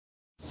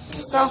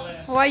So,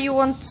 why you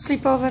want to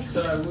sleep over?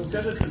 So,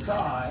 because it's a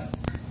tie,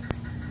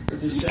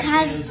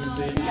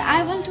 Because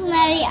I want to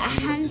marry a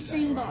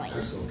handsome boy.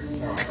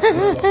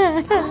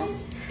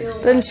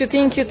 Don't you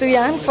think you're too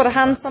young for a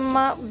handsome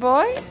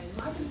boy?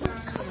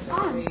 Come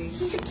on,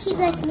 he's a kid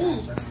like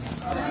me.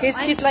 He's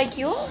a kid like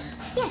you?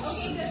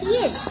 Yes, he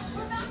is.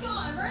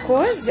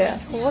 Who is that?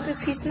 What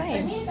is his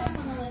name?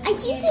 I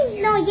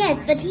didn't know yet,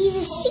 but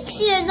he's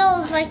 6 years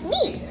old like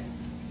me.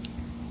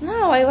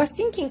 No, I was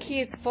thinking he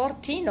is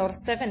 14 or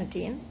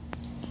 17.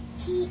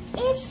 He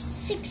is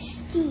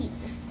 16.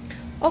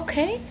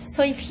 Okay,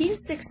 so if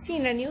he's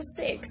 16 and you're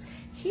 6,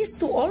 he's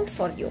too old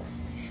for you.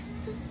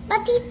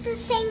 But he's the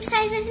same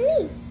size as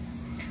me.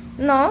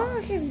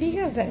 No, he's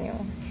bigger than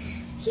you.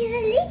 He's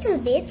a little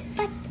bit,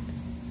 but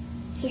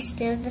he's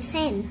still the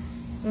same.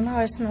 No,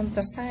 it's not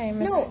the same.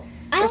 No,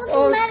 I It's want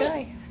old to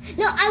marry. guy.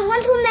 No, I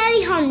want to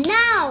marry him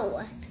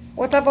now.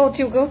 What about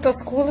you go to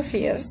school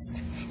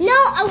first? No,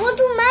 I want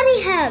to marry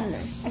him.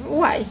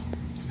 Why?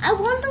 I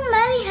want to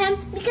marry him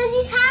because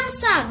he's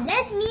handsome.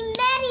 Let me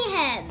marry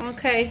him.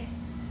 Okay.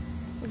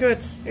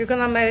 Good. You're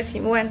gonna marry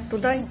him when?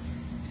 Today?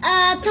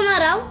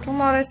 Tomorrow.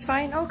 Tomorrow is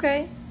fine?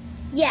 Okay.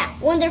 Yeah,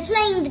 when they're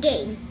playing the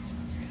game.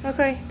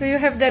 Okay. Do you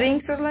have the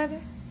rings already?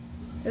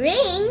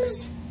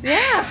 Rings?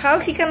 Yeah. How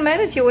he can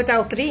marry you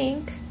without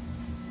ring?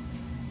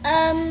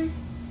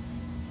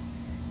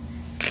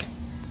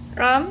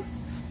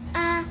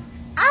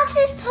 I'll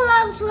just pull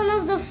out one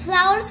of the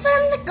flowers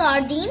from the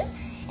garden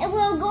and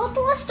we'll go to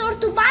a store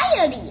to buy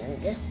a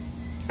ring.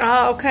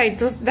 Okay.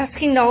 Does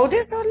he know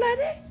this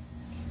already?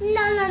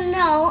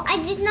 No. I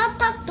did not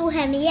talk to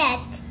him yet.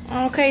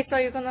 Okay, so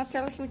you're gonna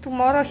tell him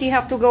tomorrow he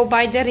have to go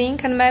buy the ring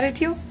and marry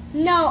you?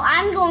 No,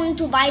 I'm going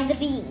to buy the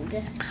ring.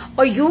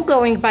 Or you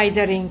going buy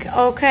the ring?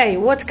 Okay.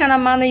 What kind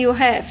of money you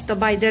have to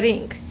buy the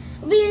ring?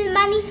 Real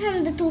money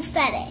from the Tooth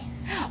Fairy.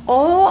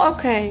 Oh,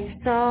 okay.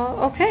 So,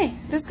 okay.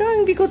 That's going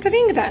to be good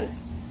ring then.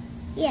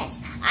 Yes,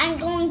 I'm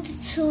going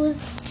to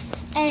choose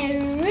a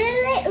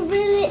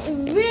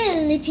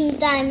really pink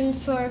diamond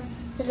for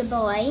the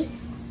boy.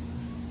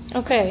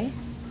 Okay.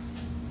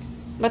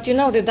 But you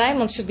know the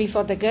diamond should be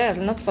for the girl,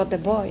 not for the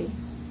boy.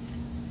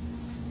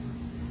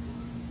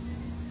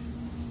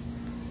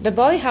 The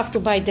boy have to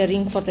buy the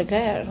ring for the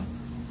girl.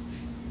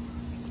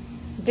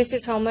 This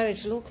is how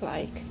marriage look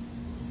like.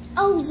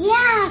 Oh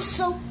yeah,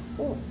 so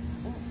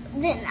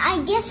then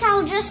I guess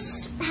I'll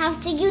just have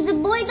to give the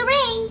boy the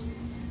ring.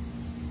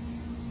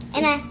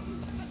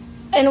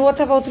 And what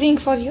about ring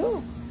for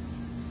you?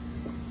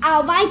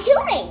 I'll buy 2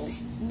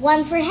 rings.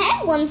 One for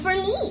him, one for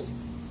me.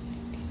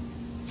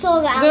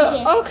 So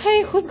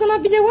Okay, who's gonna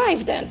be the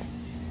wife then?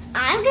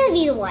 I'm gonna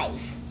be the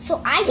wife.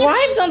 So I can.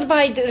 Wife don't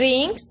buy the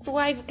rings.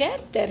 Wife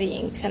get the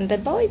ring, and the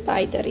boy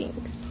buy the ring.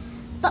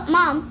 But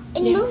Mom,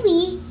 in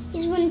movie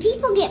is when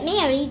people get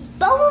married,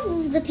 both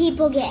of the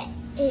people get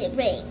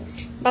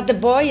rings. But the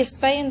boy is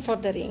paying for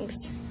the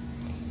rings.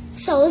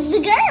 So is the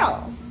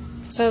girl.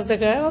 So is the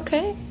girl,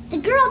 okay? The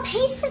girl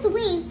pays for the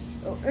ring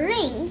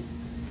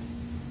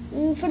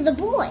for the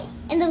boy,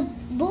 and the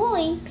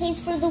boy pays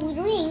for the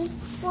ring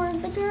for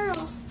the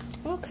girl.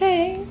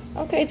 Okay,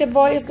 the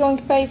boy is going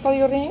to pay for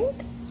your ring?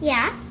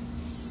 Yeah.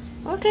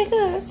 Okay,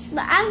 good.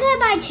 But I'm gonna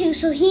buy 2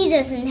 so he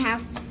doesn't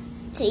have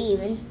to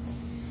even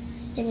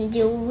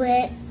do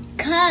it.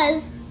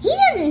 Cause he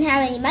doesn't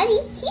have any money.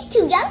 He's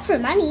too young for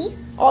money.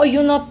 Oh,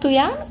 you're not too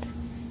young?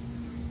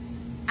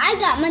 I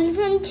got money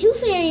from Tooth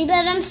Fairy,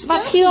 but I'm still.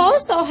 But he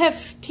also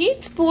have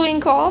teeth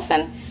pulling off,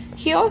 and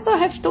he also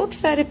have Tooth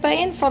Fairy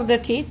paying for the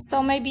teeth.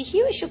 So maybe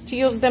he should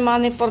use the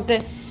money for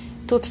the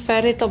Tooth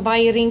Fairy to buy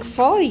a ring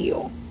for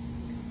you.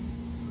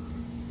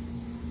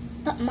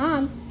 But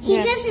Mom, he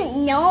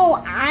doesn't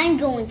know I'm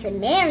going to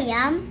marry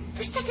him.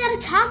 First, I gotta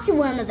talk to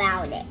him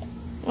about it.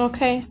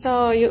 Okay,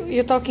 so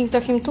you're talking to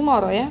him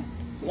tomorrow, yeah?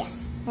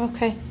 Yes.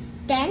 Okay.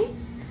 Then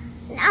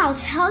I'll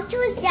talk to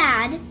his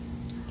dad.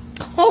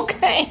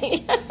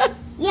 Okay.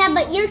 Yeah,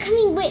 but you're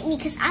coming with me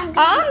because I'm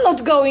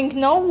not going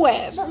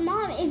nowhere. But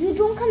Mom, if you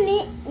don't come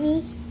with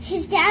me,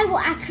 his dad will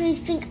actually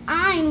think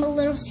I'm a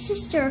little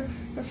sister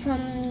from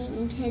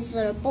his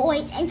little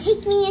boys and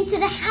take me into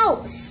the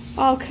house.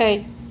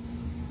 Okay.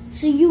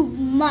 So you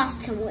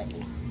must come with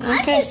me.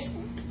 Okay.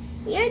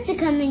 You're to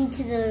come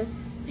into the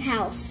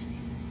house.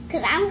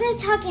 Because I'm going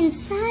to talk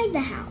inside the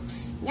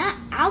house, not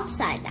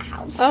outside the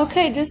house.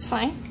 Okay, that's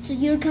fine. So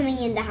you're coming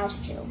in the house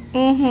too.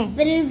 Mm-hmm.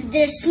 But if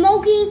there's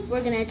smoking,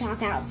 we're going to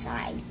talk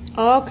outside.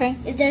 Okay.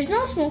 If there's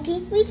no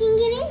smoking, we can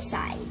get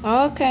inside.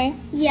 Okay.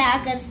 Yeah,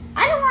 because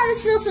I don't want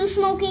to smell some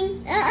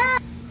smoking.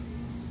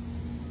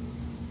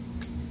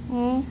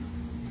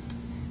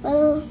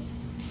 Well,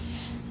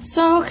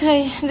 so,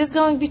 okay, this is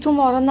going to be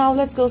tomorrow. Now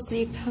let's go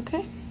sleep,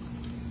 okay?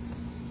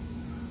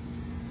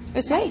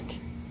 It's late.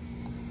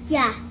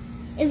 Yeah.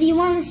 If you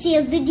want to see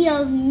a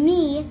video of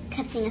me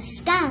cutting a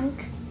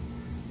skunk,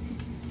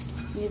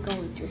 you're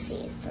going to see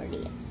it for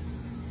real.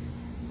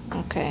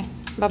 Okay.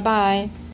 Bye-bye.